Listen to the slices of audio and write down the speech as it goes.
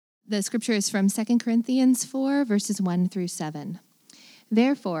The scripture is from 2 Corinthians 4, verses 1 through 7.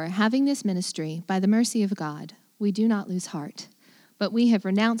 Therefore, having this ministry, by the mercy of God, we do not lose heart. But we have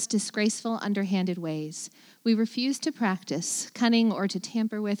renounced disgraceful, underhanded ways. We refuse to practice cunning or to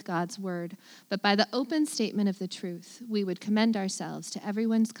tamper with God's word, but by the open statement of the truth, we would commend ourselves to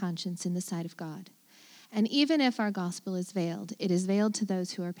everyone's conscience in the sight of God. And even if our gospel is veiled, it is veiled to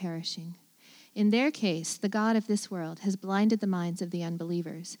those who are perishing. In their case, the God of this world has blinded the minds of the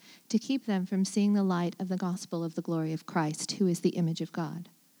unbelievers to keep them from seeing the light of the gospel of the glory of Christ, who is the image of God.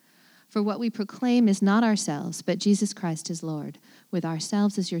 For what we proclaim is not ourselves, but Jesus Christ is Lord, with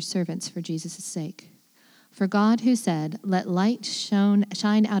ourselves as your servants for Jesus' sake. For God, who said, "Let light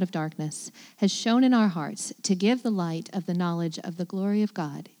shine out of darkness," has shone in our hearts to give the light of the knowledge of the glory of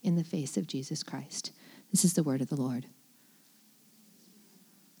God in the face of Jesus Christ. This is the word of the Lord.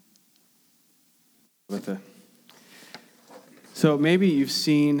 So maybe you've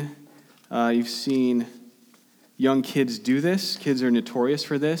seen young kids do this. Kids are notorious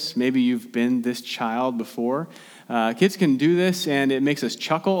for this. Maybe you've been this child before. Kids can do this, and it makes us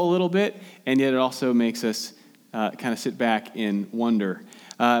chuckle a little bit, and yet it also makes us kind of sit back in wonder.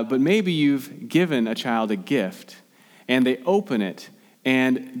 But maybe you've given a child a gift, and they open it,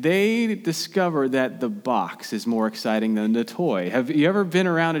 and they discover that the box is more exciting than the toy. Have you ever been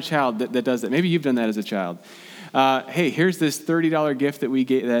around a child that does that? Maybe you've done that as a child. Hey, here's this $30 gift that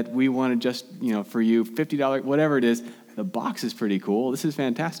we wanted just, for you, $50, whatever it is. The box is pretty cool. This is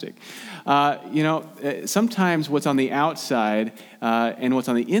fantastic. Sometimes what's on the outside and what's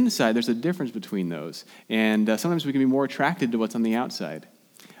on the inside, there's a difference between those. And sometimes we can be more attracted to what's on the outside.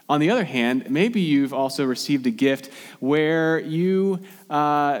 On the other hand, maybe you've also received a gift where you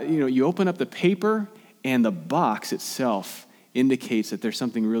open up the paper and the box itself indicates that there's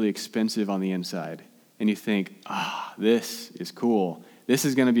something really expensive on the inside. And you think, this is cool. This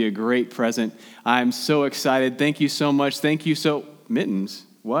is going to be a great present. I'm so excited. Thank you so much. Thank you so... Mittens?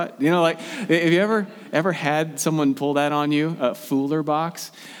 What? Have you ever had someone pull that on you? A Fooler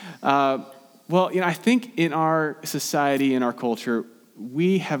box? I think in our society, in our culture,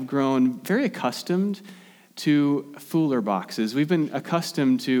 we have grown very accustomed to Fooler boxes. We've been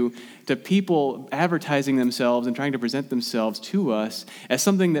accustomed to people advertising themselves and trying to present themselves to us as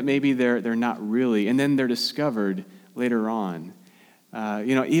something that maybe they're not really, and then they're discovered later on.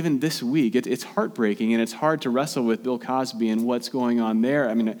 Even this week, it's heartbreaking, and it's hard to wrestle with Bill Cosby and what's going on there.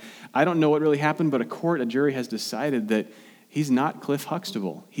 I mean, I don't know what really happened, but a jury has decided that he's not Cliff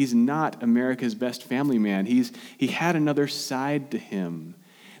Huxtable. He's not America's best family man. He had another side to him.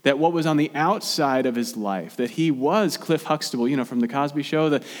 That what was on the outside of his life, that he was Cliff Huxtable, from the Cosby Show,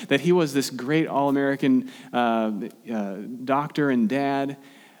 that he was this great all-American doctor and dad,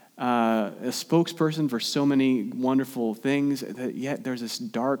 a spokesperson for so many wonderful things, that yet there's this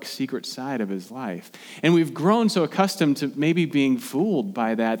dark, secret side of his life. And we've grown so accustomed to maybe being fooled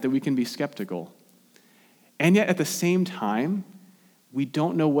by that we can be skeptical. And yet at the same time, we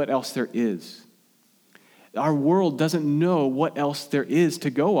don't know what else there is. Our world doesn't know what else there is to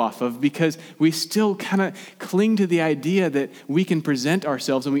go off of because we still kind of cling to the idea that we can present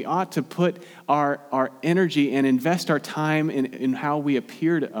ourselves and we ought to put our energy and invest our time in how we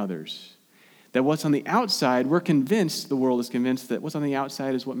appear to others. That what's on the outside, the world is convinced that what's on the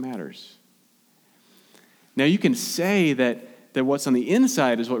outside is what matters. Now you can say that what's on the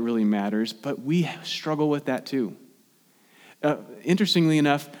inside is what really matters, but we struggle with that too. Interestingly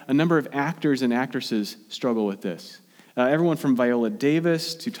enough, a number of actors and actresses struggle with this. Everyone from Viola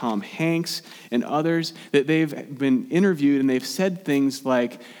Davis to Tom Hanks and others, that they've been interviewed and they've said things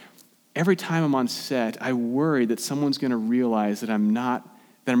like, every time I'm on set, I worry that someone's going to realize that I'm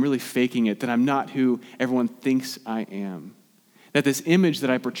really faking it, that I'm not who everyone thinks I am. That this image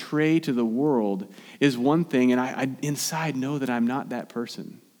that I portray to the world is one thing, and I inside know that I'm not that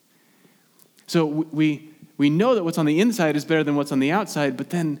person. So we know that what's on the inside is better than what's on the outside, but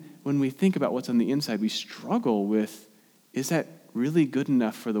then when we think about what's on the inside, we struggle with, is that really good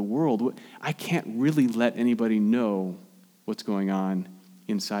enough for the world? I can't really let anybody know what's going on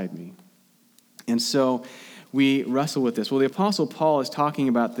inside me. And so we wrestle with this. Well, the Apostle Paul is talking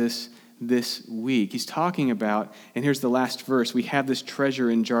about this week. He's talking about, and here's the last verse, we have this treasure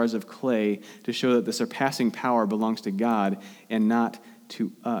in jars of clay to show that the surpassing power belongs to God and not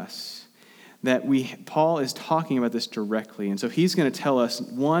to us. Paul is talking about this directly. And so he's going to tell us,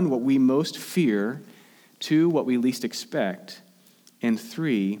 1, what we most fear, 2, what we least expect, and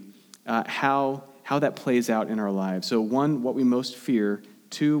 3, how that plays out in our lives. So 1, what we most fear,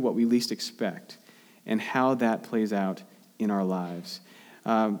 2, what we least expect, and how that plays out in our lives.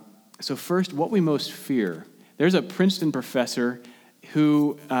 So first, what we most fear. There's a Princeton professor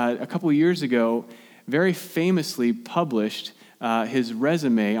who a couple of years ago very famously published his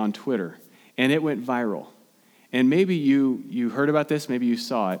resume on Twitter, and it went viral. And maybe you heard about this, maybe you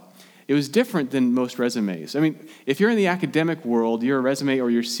saw it. It was different than most resumes. I mean, if you're in the academic world, your resume or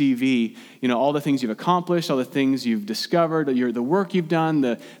your CV, all the things you've accomplished, all the things you've discovered, the work you've done,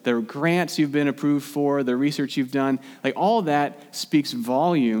 the grants you've been approved for, the research you've done, like all that speaks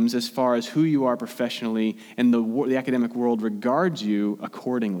volumes as far as who you are professionally, and the academic world regards you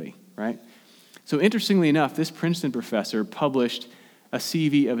accordingly, right? So interestingly enough, this Princeton professor published a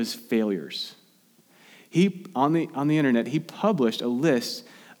CV of his failures. He, on the internet, he published a list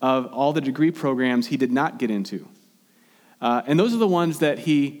of all the degree programs he did not get into. And those are the ones that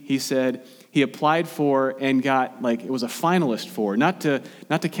he said he applied for and got, it was a finalist for, not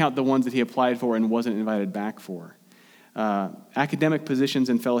to count the ones that he applied for and wasn't invited back for. Academic positions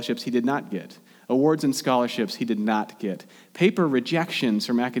and fellowships he did not get. Awards and scholarships he did not get. Paper rejections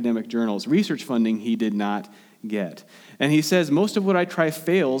from academic journals. Research funding he did not get. And he says, most of what I try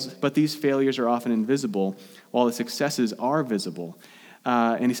fails, but these failures are often invisible, while the successes are visible.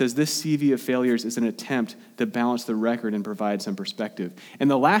 And he says, this CV of failures is an attempt to balance the record and provide some perspective.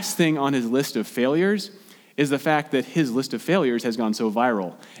 And the last thing on his list of failures is the fact that his list of failures has gone so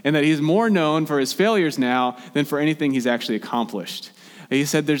viral, and that he's more known for his failures now than for anything he's actually accomplished. He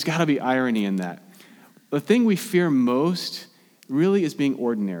said there's got to be irony in that. The thing we fear most really is being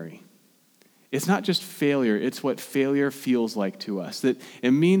ordinary. It's not just failure, it's what failure feels like to us. That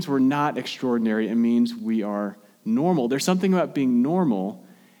it means we're not extraordinary, it means we are normal. There's something about being normal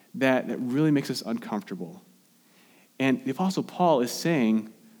that really makes us uncomfortable. And the Apostle Paul is saying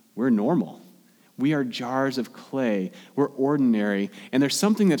we're normal. We are jars of clay. We're ordinary. And there's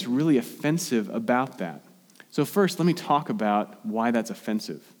something that's really offensive about that. So first, let me talk about why that's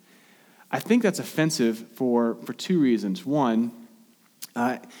offensive. I think that's offensive for two reasons. One,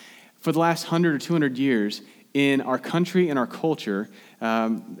 for the last 100 or 200 years, in our country and our culture,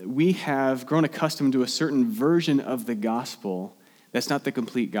 we have grown accustomed to a certain version of the gospel that's not the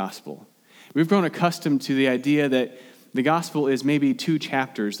complete gospel. We've grown accustomed to the idea that the gospel is maybe 2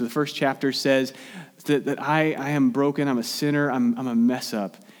 chapters. The first chapter says that I am broken, I'm a sinner, I'm a mess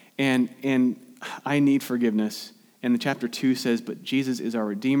up, and I need forgiveness. And the chapter 2 says, but Jesus is our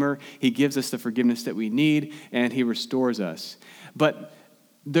Redeemer. He gives us the forgiveness that we need, and he restores us. But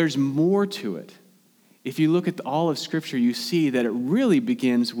there's more to it. If you look at all of Scripture, you see that it really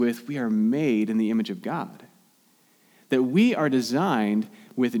begins with we are made in the image of God. That we are designed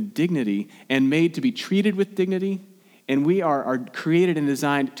with dignity and made to be treated with dignity, and we are created and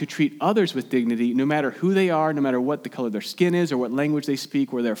designed to treat others with dignity, no matter who they are, no matter what the color of their skin is, or what language they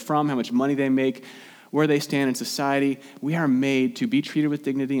speak, where they're from, how much money they make, where they stand in society. We are made to be treated with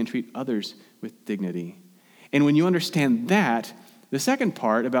dignity and treat others with dignity. And when you understand that, the second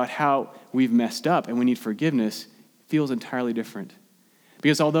part about how we've messed up and we need forgiveness feels entirely different.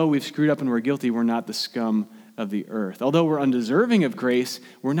 Because although we've screwed up and we're guilty, we're not the scum of the earth. Although we're undeserving of grace,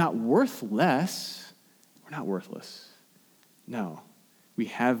 we're not worthless. We're not worthless. No, we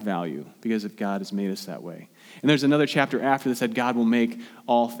have value because of God has made us that way. And there's another chapter after that said God will make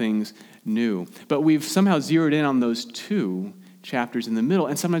all things new. But we've somehow zeroed in on those 2 chapters in the middle,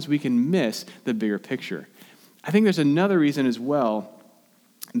 and sometimes we can miss the bigger picture. I think there's another reason as well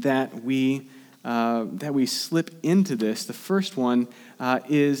that we slip into this. The first one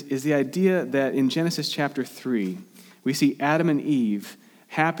is the idea that in Genesis chapter 3, we see Adam and Eve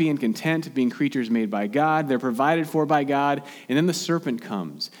happy and content, being creatures made by God. They're provided for by God. And then the serpent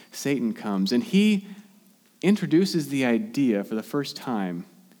comes, Satan comes, and he introduces the idea for the first time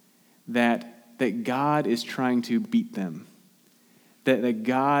that God is trying to beat them, that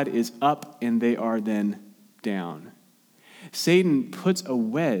God is up and they are then down. Satan puts a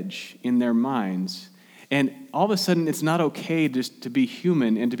wedge in their minds, and all of a sudden it's not okay just to be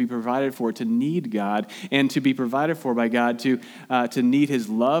human and to be provided for, to need God, and to be provided for by God, to need his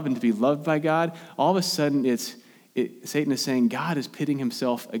love and to be loved by God. All of a sudden Satan is saying God is pitting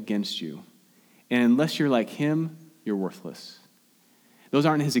himself against you, and unless you're like him, you're worthless. Those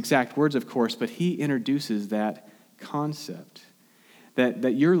aren't his exact words, of course, but he introduces that concept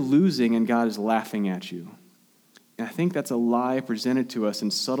that you're losing and God is laughing at you. And I think that's a lie presented to us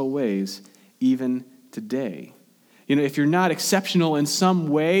in subtle ways even today. If you're not exceptional in some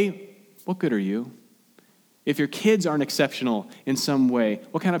way, what good are you? If your kids aren't exceptional in some way,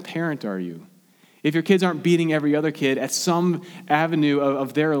 what kind of parent are you? If your kids aren't beating every other kid at some avenue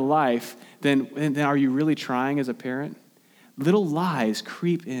of their life, then are you really trying as a parent? Little lies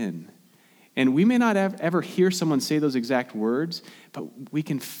creep in. And we may not ever hear someone say those exact words, but we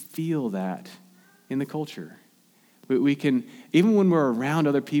can feel that in the culture. We can, even when we're around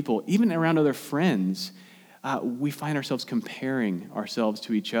other people, even around other friends, we find ourselves comparing ourselves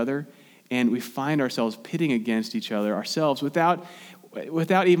to each other, and we find ourselves pitting against each other ourselves without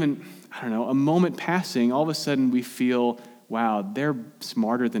even, a moment passing. All of a sudden we feel, wow, they're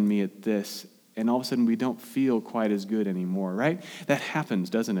smarter than me at this. And all of a sudden we don't feel quite as good anymore, right? That happens,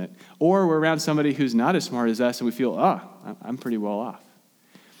 doesn't it? Or we're around somebody who's not as smart as us and we feel, I'm pretty well off.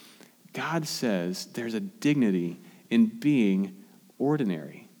 God says there's a dignity in being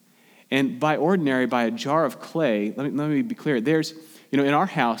ordinary. And by ordinary, by a jar of clay, let me be clear. There's, in our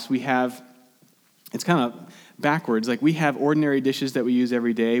house we have, it's kind of backwards. Like we have ordinary dishes that we use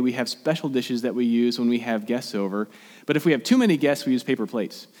every day. We have special dishes that we use when we have guests over. But if we have too many guests, we use paper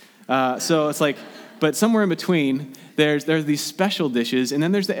plates. So it's like, but somewhere in between, there's these special dishes, and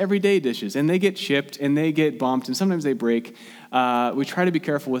then there's the everyday dishes, and they get chipped, and they get bumped, and sometimes they break. We try to be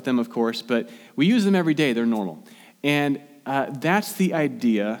careful with them, of course, but we use them every day. They're normal. And that's the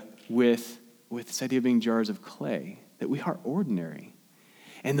idea with this idea of being jars of clay, that we are ordinary.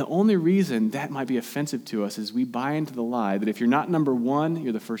 And the only reason that might be offensive to us is we buy into the lie that if you're not number one,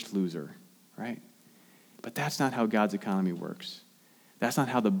 you're the first loser, right? But that's not how God's economy works. That's not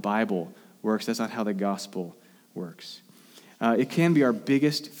how the Bible works. That's not how the gospel works. It can be our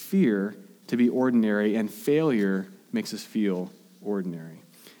biggest fear to be ordinary, and failure makes us feel ordinary.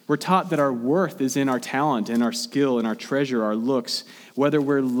 We're taught that our worth is in our talent and our skill and our treasure, our looks, whether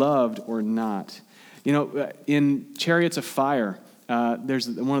we're loved or not. In Chariots of Fire, there's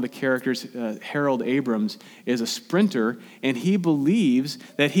one of the characters, Harold Abrams, is a sprinter, and he believes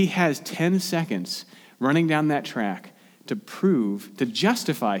that he has 10 seconds running down that track to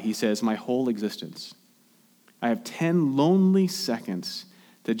justify, he says, my whole existence. I have 10 lonely seconds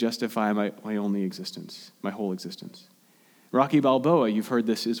to justify my only existence, my whole existence. Rocky Balboa, you've heard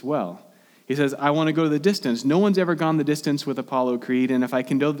this as well. He says, I want to go the distance. No one's ever gone the distance with Apollo Creed, and if I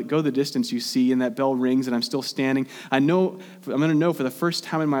can go the distance you see, and that bell rings and I'm still standing, I'm going to know for the first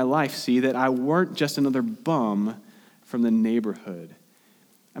time in my life, that I weren't just another bum from the neighborhood.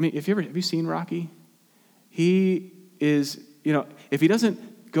 I mean, have you seen Rocky? He is, if he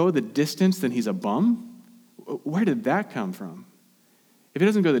doesn't go the distance, then he's a bum. Where did that come from? If he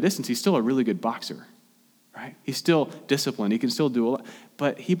doesn't go the distance, he's still a really good boxer, right? He's still disciplined. He can still do a lot.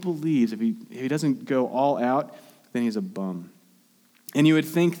 But he believes if he doesn't go all out, then he's a bum. And you would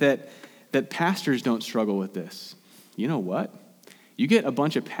think that pastors don't struggle with this. You know what? You get a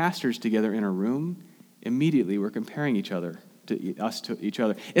bunch of pastors together in a room, immediately we're comparing us to each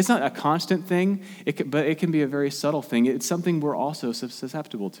other. It's not a constant thing, but it can be a very subtle thing. It's something we're also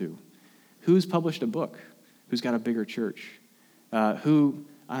susceptible to. Who's published a book? Who's got a bigger church? Who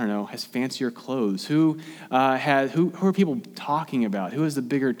has fancier clothes? Who are people talking about? Who has the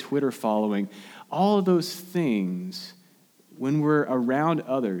bigger Twitter following? All of those things, when we're around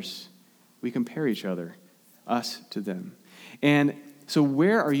others, we compare each other, us to them. And so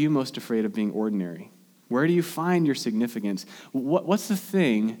where are you most afraid of being ordinary? Where do you find your significance? What's the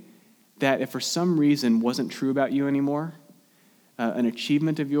thing that if for some reason wasn't true about you anymore, an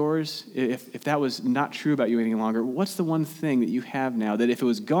achievement of yours, if that was not true about you any longer, what's the one thing that you have now that if it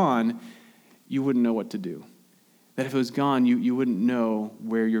was gone, you wouldn't know what to do? That if it was gone, you wouldn't know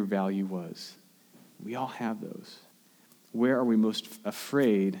where your value was? We all have those. Where are we most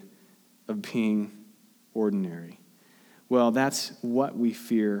afraid of being ordinary? Well, that's what we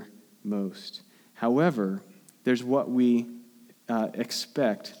fear most. However, there's what we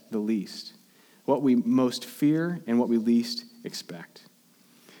expect the least. What we most fear and what we least expect.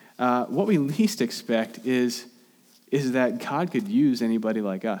 What we least expect is that God could use anybody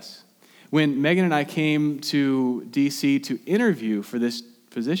like us. When Megan and I came to D.C. to interview for this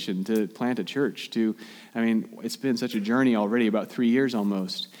position, to plant a church, it's been such a journey already, about 3 years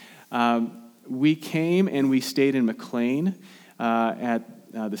almost. We came and we stayed in McLean at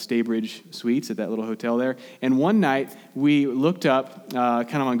the Staybridge Suites at that little hotel there. And one night we looked up,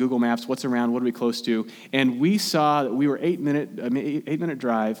 kind of on Google Maps, what's around, what are we close to? And we saw that we were 8-minute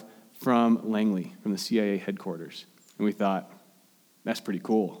drive from Langley, from the CIA headquarters. And we thought, that's pretty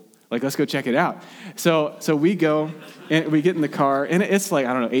cool. Let's go check it out. So we go and we get in the car, and it's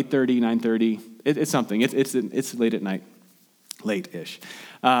 8:30, 9:30. It's something. It's late at night, late-ish.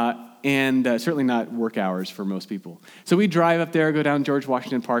 And certainly not work hours for most people. So we drive up there, go down George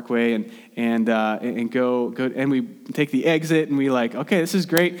Washington Parkway, and go, and we take the exit, and we okay, this is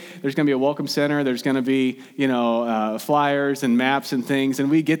great. There's going to be a welcome center. There's going to be flyers and maps and things. And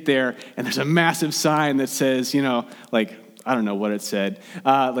we get there, and there's a massive sign that says I don't know what it said.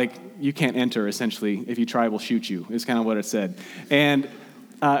 You can't enter. Essentially, if you try, we'll shoot you. Is kind of what it said. And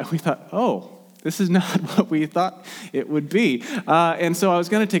we thought, oh. This is not what we thought it would be. And so I was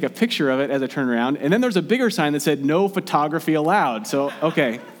going to take a picture of it as I turned around. And then there's a bigger sign that said, no photography allowed. So,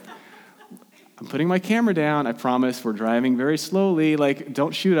 okay. I'm putting my camera down. I promise we're driving very slowly. Like,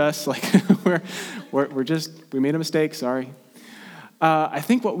 don't shoot us. Like, we made a mistake. Sorry. I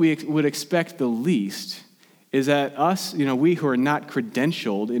think what we would expect the least is that us, we who are not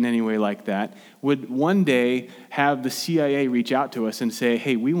credentialed in any way like that, would one day have the CIA reach out to us and say,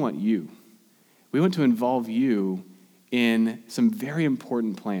 hey, we want you. We want to involve you in some very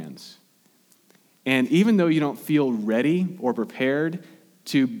important plans. And even though you don't feel ready or prepared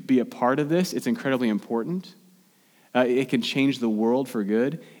to be a part of this, it's incredibly important. It can change the world for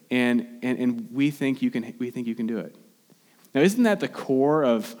good, and we think you can do it. Now, isn't that the core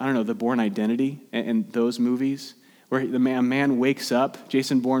of, The Bourne Identity and those movies? Where a man wakes up,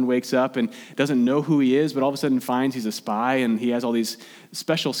 Jason Bourne wakes up and doesn't know who he is, but all of a sudden finds he's a spy and he has all these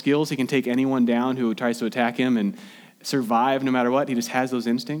special skills. He can take anyone down who tries to attack him and survive no matter what. He just has those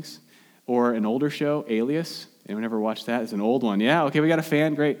instincts. Or an older show, Alias. Anyone ever watched that? It's an old one. Yeah, okay, we got a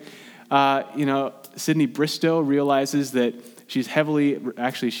fan, great. Sydney Bristow realizes that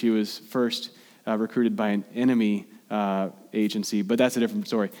she was first recruited by an enemy agency, but that's a different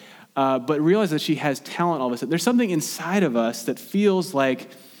story. But realize that she has talent all of a sudden. There's something inside of us that feels like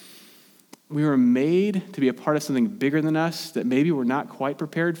we were made to be a part of something bigger than us that maybe we're not quite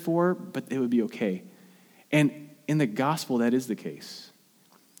prepared for, but it would be okay. And in the gospel, that is the case.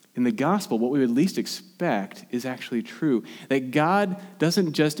 In the gospel, what we would least expect is actually true. That God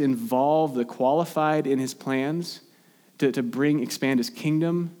doesn't just involve the qualified in his plans to expand his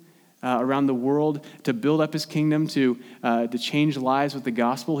kingdom around the world, to build up his kingdom, to change lives with the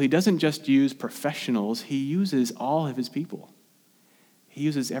gospel. He doesn't just use professionals. He uses all of his people. He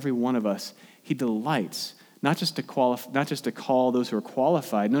uses every one of us. He delights, not just to call those who are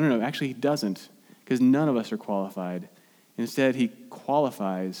qualified. No. Actually, he doesn't, because none of us are qualified. Instead, he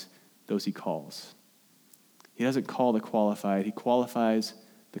qualifies those he calls. He doesn't call the qualified. He qualifies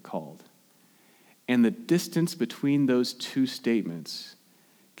the called. And the distance between those two statements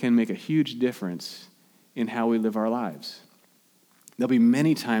can make a huge difference in how we live our lives. There'll be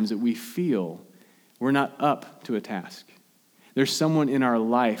many times that we feel we're not up to a task. There's someone in our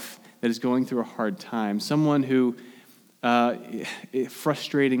life that is going through a hard time, someone who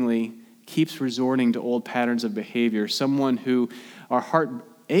frustratingly keeps resorting to old patterns of behavior, someone who our heart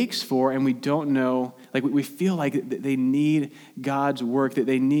aches for and we don't know, like we feel like they need God's work, that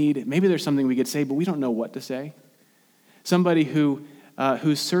they need, maybe there's something we could say, but we don't know what to say. Somebody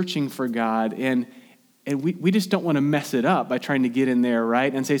who's searching for God, and we just don't want to mess it up by trying to get in there,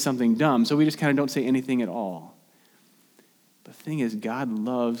 right, and say something dumb, so we just kind of don't say anything at all. The thing is, God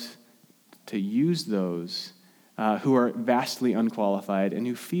loves to use those who are vastly unqualified and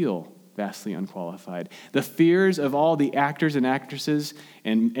who feel vastly unqualified. The fears of all the actors and actresses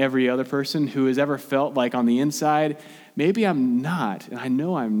and every other person who has ever felt like on the inside, maybe I'm not, and I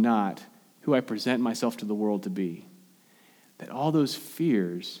know I'm not, who I present myself to the world to be. That all those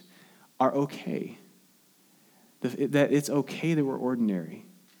fears are okay. That it's okay that we're ordinary,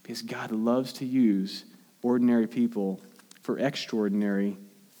 because God loves to use ordinary people for extraordinary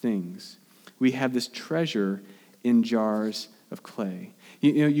things. We have this treasure in jars of clay.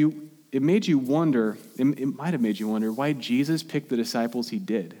 It made you wonder, it might have made you wonder why Jesus picked the disciples he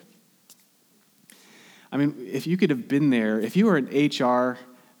did. I mean, if you could have been there, if you were an HR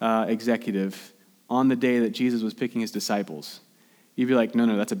executive on the day that Jesus was picking his disciples, you'd be like,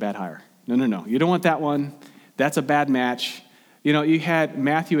 no, that's a bad hire. No, you don't want that one. That's a bad match. You had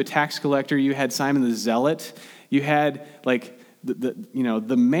Matthew, a tax collector. You had Simon the Zealot. You had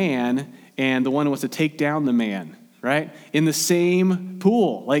the man and the one who wants to take down the man, right? In the same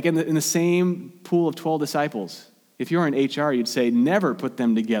pool, like in the same pool of 12 disciples. If you're in HR, you'd say, never put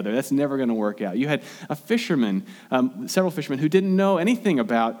them together. That's never going to work out. You had a fisherman, several fishermen who didn't know anything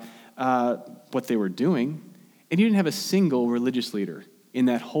about what they were doing, and you didn't have a single religious leader in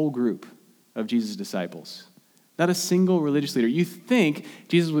that whole group of Jesus' disciples. Not a single religious leader. You think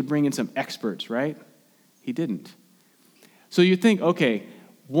Jesus would bring in some experts, right? He didn't. So you think, okay,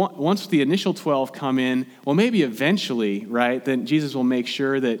 once the initial 12 come in, well, maybe eventually, right, then Jesus will make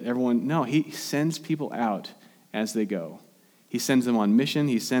sure that everyone, no, he sends people out as they go. He sends them on mission.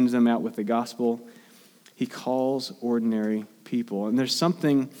 He sends them out with the gospel. He calls ordinary people. And there's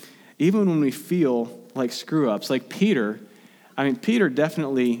something, even when we feel like screw-ups, like Peter, Peter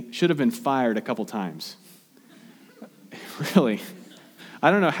definitely should have been fired a couple times. Really.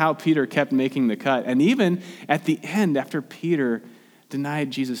 I don't know how Peter kept making the cut. And even at the end, after Peter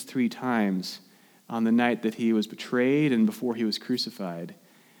denied Jesus 3 times on the night that he was betrayed and before he was crucified,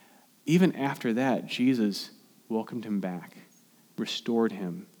 even after that, Jesus welcomed him back, restored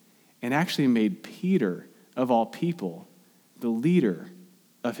him, and actually made Peter, of all people, the leader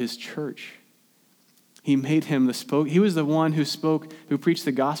of his church. He made him he was the one who preached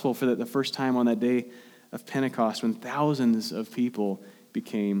the gospel for the first time on that day of Pentecost when thousands of people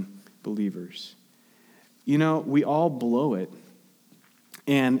became believers. You know, we all blow it.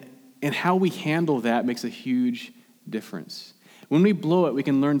 And how we handle that makes a huge difference. When we blow it, we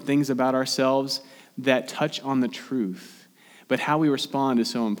can learn things about ourselves that touch on the truth. But how we respond is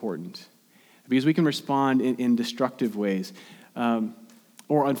so important. Because we can respond in destructive ways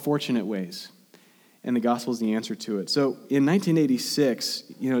or unfortunate ways. And the gospel is the answer to it. So in 1986,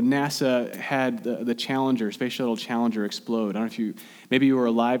 NASA had the Challenger, Space Shuttle Challenger explode. I don't know if maybe you were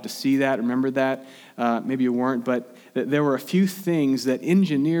alive to see that, remember that. Maybe you weren't, but there were a few things that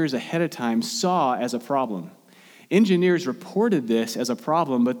engineers ahead of time saw as a problem. Engineers reported this as a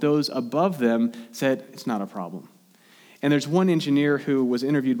problem, but those above them said it's not a problem. And there's one engineer who was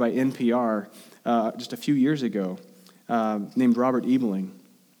interviewed by NPR just a few years ago named Robert Ebeling.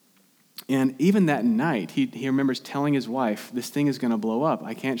 And even that night, he remembers telling his wife, this thing is going to blow up.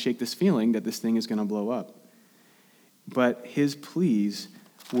 I can't shake this feeling that this thing is going to blow up. But his pleas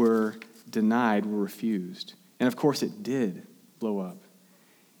were denied, were refused. And of course it did blow up.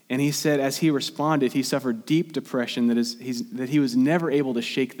 And he said as he responded, he suffered deep depression that he was never able to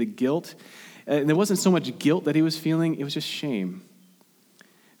shake the guilt. And there wasn't so much guilt that he was feeling, it was just shame.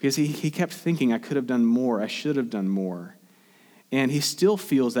 Because he kept thinking, I could have done more, I should have done more. And he still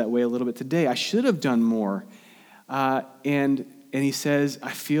feels that way a little bit today. I should have done more. And he says,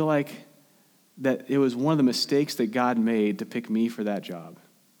 I feel like that it was one of the mistakes that God made to pick me for that job.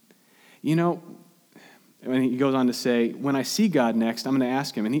 When he goes on to say, when I see God next, I'm going to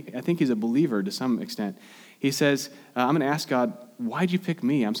ask him, and I think he's a believer to some extent. He says, I'm going to ask God, why'd you pick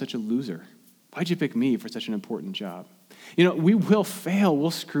me? I'm such a loser. Why'd you pick me for such an important job? We will fail, we'll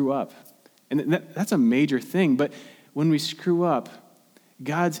screw up. And that's a major thing, but when we screw up,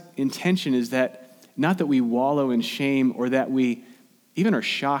 God's intention is that not that we wallow in shame or that we even are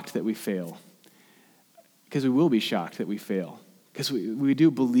shocked that we fail, because we will be shocked that we fail, because we do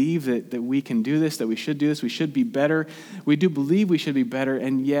believe that we can do this, that we should do this, we should be better. We do believe we should be better,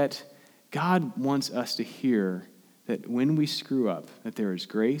 and yet God wants us to hear that when we screw up, that there is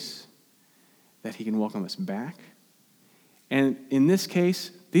grace, that he can welcome us back. And in this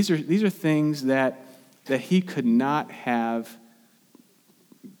case, these are things that he could not have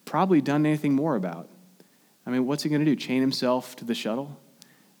probably done anything more about. I mean, what's he going to do? Chain himself to the shuttle?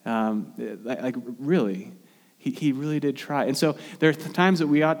 Really, he really did try. And so there are times that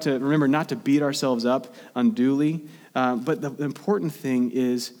we ought to remember not to beat ourselves up unduly, but the important thing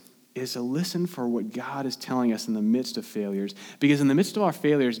is to listen for what God is telling us in the midst of failures. Because in the midst of our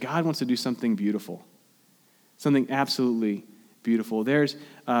failures, God wants to do something beautiful, something absolutely beautiful. There's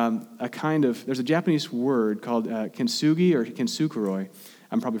there's a Japanese word called kintsugi or kintsukuroi.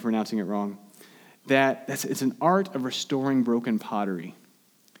 I'm probably pronouncing it wrong. It's an art of restoring broken pottery.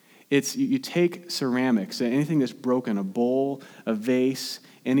 It's you take ceramics, anything that's broken, a bowl, a vase,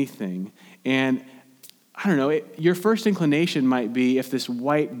 anything, and I don't know. Your first inclination might be, if this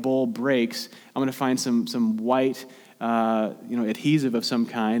white bowl breaks, I'm going to find some white adhesive of some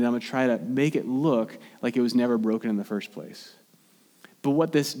kind, and I'm going to try to make it look like it was never broken in the first place. But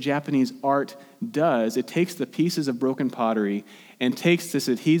what this Japanese art does, it takes the pieces of broken pottery and takes this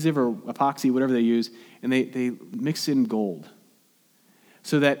adhesive or epoxy, whatever they use, and they mix in gold.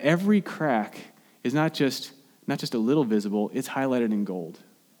 So that every crack is not just a little visible, it's highlighted in gold.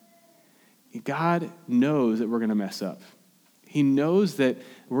 God knows that we're going to mess up. He knows that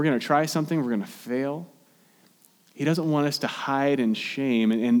we're going to try something, we're going to fail. He doesn't want us to hide in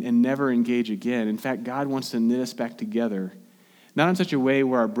shame and never engage again. In fact, God wants to knit us back together, not in such a way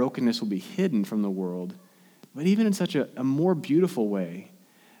where our brokenness will be hidden from the world, but even in such a more beautiful way,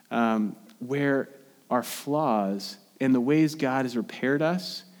 where our flaws and the ways God has repaired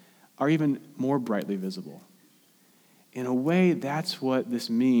us are even more brightly visible. In a way, that's what this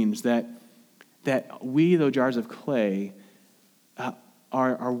means, that we, though jars of clay,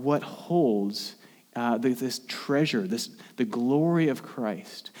 are what holds this treasure, the glory of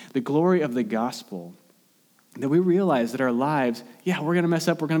Christ, the glory of the gospel. That we realize that our lives, we're going to mess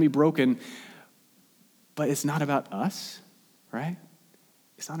up, we're going to be broken, but it's not about us, right?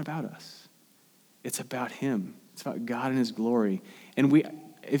 It's not about us. It's about him. It's about God and his glory. And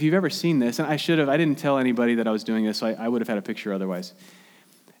if you've ever seen this, and I didn't tell anybody that I was doing this, so I would have had a picture otherwise.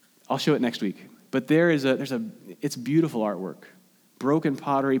 I'll show it next week. But it's beautiful artwork. Broken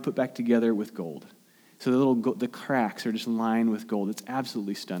pottery put back together with gold. So the cracks are just lined with gold. It's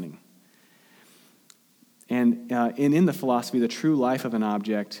absolutely stunning. And in the philosophy, the true life of an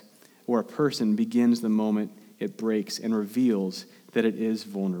object or a person begins the moment it breaks and reveals that it is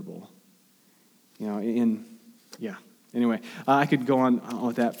vulnerable. Anyway, I could go on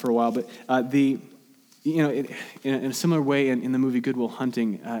with that for a while, but in a similar way in the movie Good Will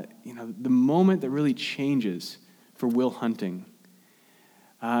Hunting, the moment that really changes for Will Hunting,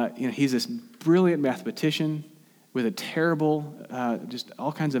 he's this brilliant mathematician with a terrible, just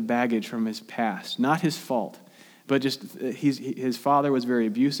all kinds of baggage from his past. Not his fault, but just his father was very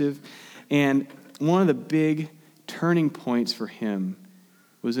abusive. And one of the big turning points for him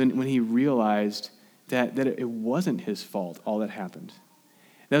was when he realized that it wasn't his fault, all that happened.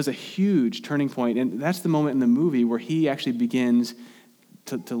 That was a huge turning point, and that's the moment in the movie where he actually begins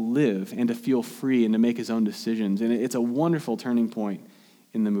to live and to feel free and to make his own decisions. And it's a wonderful turning point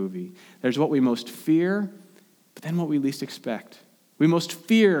in the movie. There's what we most fear, but then what we least expect. We most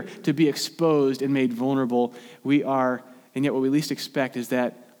fear to be exposed and made vulnerable. And yet what we least expect is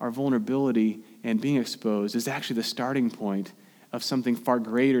that our vulnerability and being exposed is actually the starting point of something far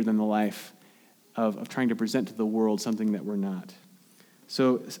greater than the life of trying to present to the world something that we're not.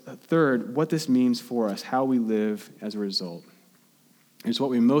 So third, what this means for us, how we live as a result. Is what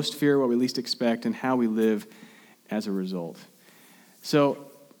we most fear, what we least expect, and how we live as a result. So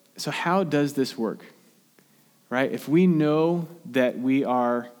how does this work? Right? If we know that we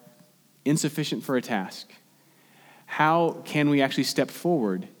are insufficient for a task, how can we actually step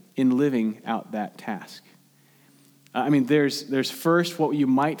forward in living out that task? There's first what you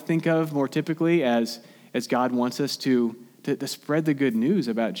might think of more typically as God wants us to spread the good news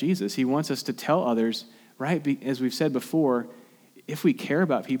about Jesus. He wants us to tell others, right? As we've said before, if we care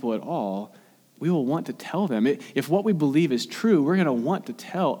about people at all, we will want to tell them. If what we believe is true, we're going to want to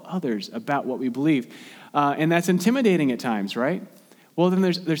tell others about what we believe. And that's intimidating at times, right? Well, then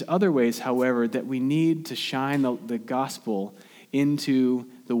there's other ways, however, that we need to shine the gospel into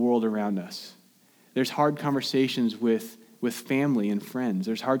the world around us. There's hard conversations with family and friends.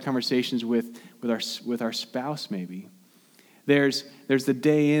 There's hard conversations with our spouse, maybe. There's the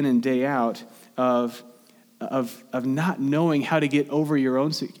day in and day out of not knowing how to get over your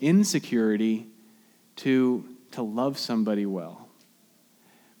own insecurity to love somebody well.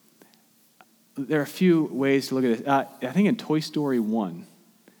 There are a few ways to look at this. I think in Toy Story 1,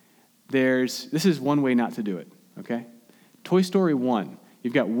 this is one way not to do it, okay? Toy Story 1,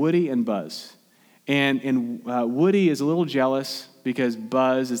 you've got Woody and Buzz. And Woody is a little jealous because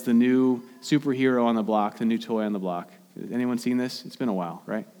Buzz is the new superhero on the block, the new toy on the block. Has anyone seen this? It's been a while,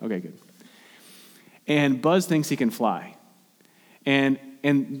 right? Okay, good. And Buzz thinks he can fly. And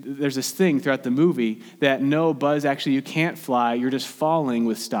there's this thing throughout the movie that no, Buzz, actually you can't fly, you're just falling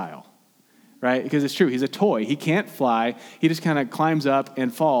with style, right? Because it's true, he's a toy. He can't fly. He just kind of climbs up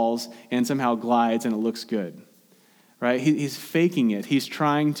and falls and somehow glides and it looks good, right? He's faking it. He's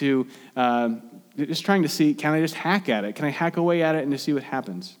trying to see, can I just hack at it? Can I hack away at it and just see what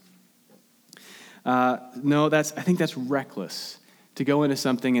happens? No, I think that's reckless to go into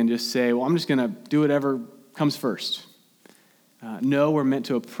something and just say, well, I'm just going to do whatever comes first. No, we're meant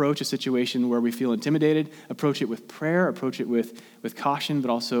to approach a situation where we feel intimidated, approach it with prayer, approach it with caution, but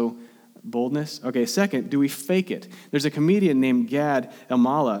also boldness. Okay, second, do we fake it? There's a comedian named Gad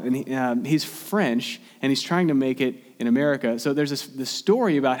Elmaleh, and he's French, and he's trying to make it in America. So there's this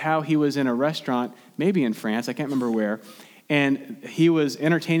story about how he was in a restaurant, maybe in France, I can't remember where, and he was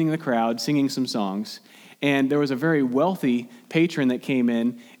entertaining the crowd, singing some songs, and there was a very wealthy patron that came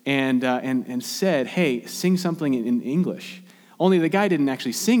in and said, hey, sing something in English. Only the guy didn't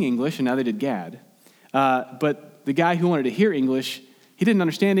actually sing English, and neither did Gad. But the guy who wanted to hear English, he didn't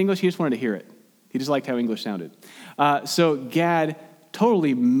understand English, he just wanted to hear it. He just liked how English sounded. So Gad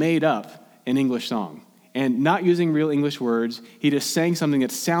totally made up an English song. And not using real English words, he just sang something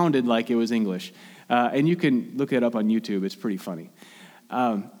that sounded like it was English. And you can look it up on YouTube, it's pretty funny.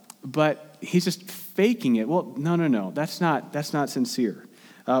 But he's just faking it. Well, no, that's not sincere.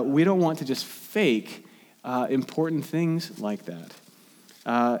 We don't want to just fake important things like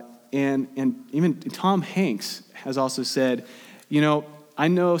that. And even Tom Hanks has also said, I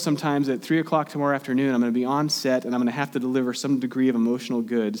know sometimes at 3 o'clock tomorrow afternoon, I'm going to be on set and I'm going to have to deliver some degree of emotional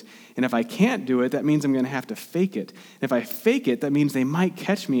goods. And if I can't do it, that means I'm going to have to fake it. And if I fake it, that means they might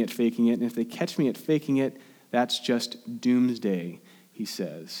catch me at faking it. And if they catch me at faking it, that's just doomsday, he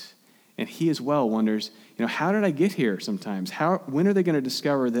says. And he as well wonders, how did I get here sometimes? When are they going to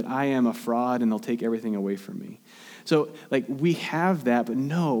discover that I am a fraud and they'll take everything away from me? So, we have that, but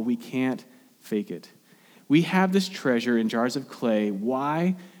no, we can't fake it. We have this treasure in jars of clay.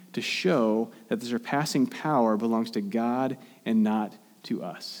 Why? To show that the surpassing power belongs to God and not to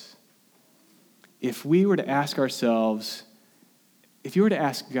us. if we were to ask ourselves, if you were to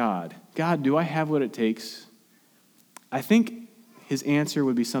ask God, God, do I have what it takes? I think his answer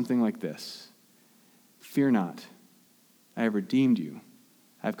would be something like this. Fear not. I have redeemed you.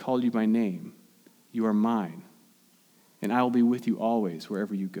 I have called you by name. You are mine. And I will be with you always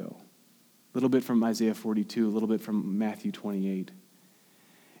wherever you go. A little bit from Isaiah 42, a little bit from Matthew 28.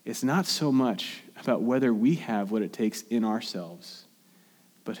 It's not so much about whether we have what it takes in ourselves,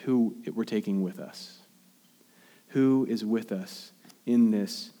 but who we're taking with us. Who is with us in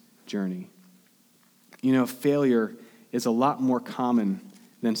this journey? You know, failure is a lot more common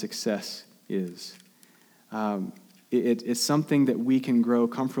than success is. It's something that we can grow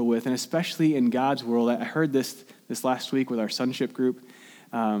comfortable with, and especially in God's world. I heard this last week with our sonship group,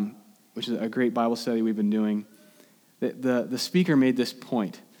 which is a great Bible study we've been doing. The speaker made this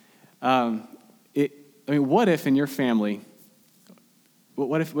point. What if in your family,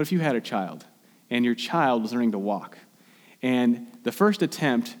 what if you had a child, and your child was learning to walk, and the first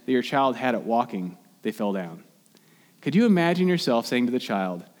attempt that your child had at walking, they fell down? Could you imagine yourself saying to the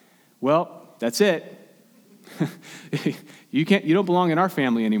child, well, that's it. You don't belong in our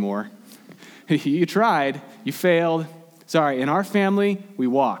family anymore. You tried, you failed. Sorry, in our family, we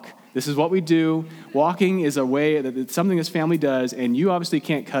walk. This is what we do. Walking is a way that it's something this family does, and you obviously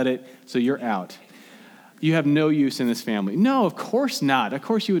can't cut it, so you're out. You have no use in this family. No, of course not. Of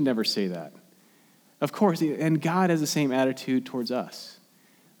course you would never say that. Of course, and God has the same attitude towards us.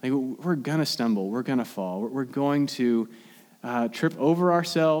 Like, we're going to stumble. We're going to fall. We're going to trip over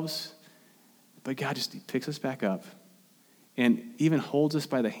ourselves. But God just picks us back up and even holds us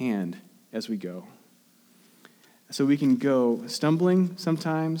by the hand as we go. So we can go stumbling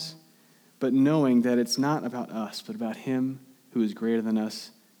sometimes, but knowing that it's not about us, but about him who is greater than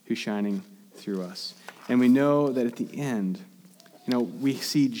us, who's shining through us. And we know that at the end, we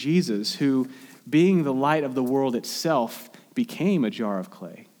see Jesus, who, being the light of the world itself, became a jar of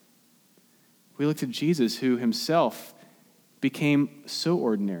clay. We look to Jesus, who himself became so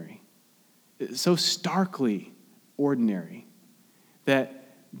ordinary, so starkly ordinary,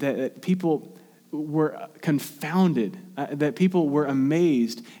 that people were confounded, that people were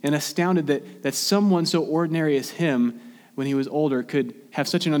amazed and astounded that someone so ordinary as him, when he was older, could have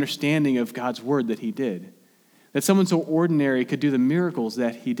such an understanding of God's word that he did. That someone so ordinary could do the miracles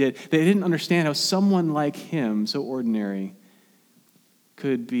that he did. They didn't understand how someone like him, so ordinary,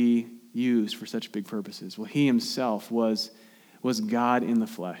 could be used for such big purposes. Well, he himself was God in the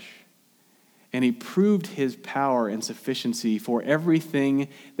flesh. And he proved his power and sufficiency for everything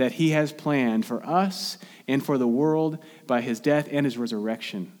that he has planned for us and for the world by his death and his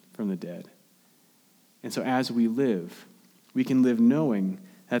resurrection from the dead. And so as we live, we can live knowing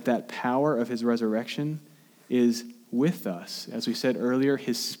that power of his resurrection is with us. As we said earlier,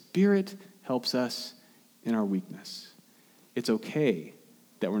 his Spirit helps us in our weakness. It's okay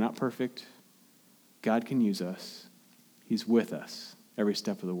that we're not perfect. God can use us. He's with us every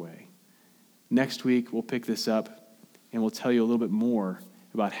step of the way. Next week, we'll pick this up, and we'll tell you a little bit more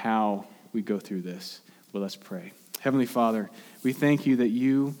about how we go through this. Well, let's pray. Heavenly Father, we thank you that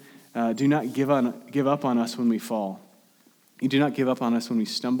you do not give up on us when we fall. You do not give up on us when we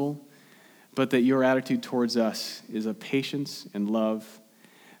stumble, but that your attitude towards us is of patience and love.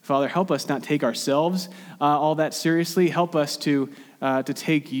 Father, help us not take ourselves all that seriously. Help us to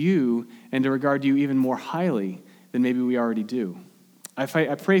take you and to regard you even more highly than maybe we already do. I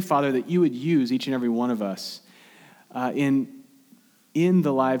pray, Father, that you would use each and every one of us in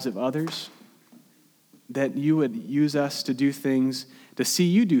the lives of others, that you would use us to do things, to see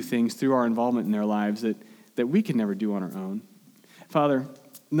you do things through our involvement in their lives that we can never do on our own. Father,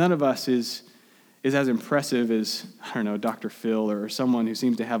 none of us is as impressive as, Dr. Phil or someone who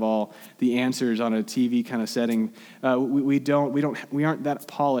seems to have all the answers on a TV kind of setting. We aren't that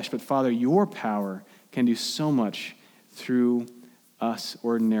polished, but Father, your power can do so much through us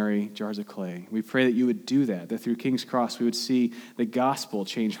ordinary jars of clay. We pray that you would do that through King's Cross we would see the gospel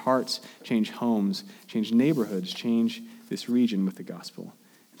change hearts, change homes, change neighborhoods, change this region with the gospel.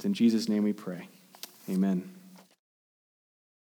 It's in Jesus' name we pray. Amen.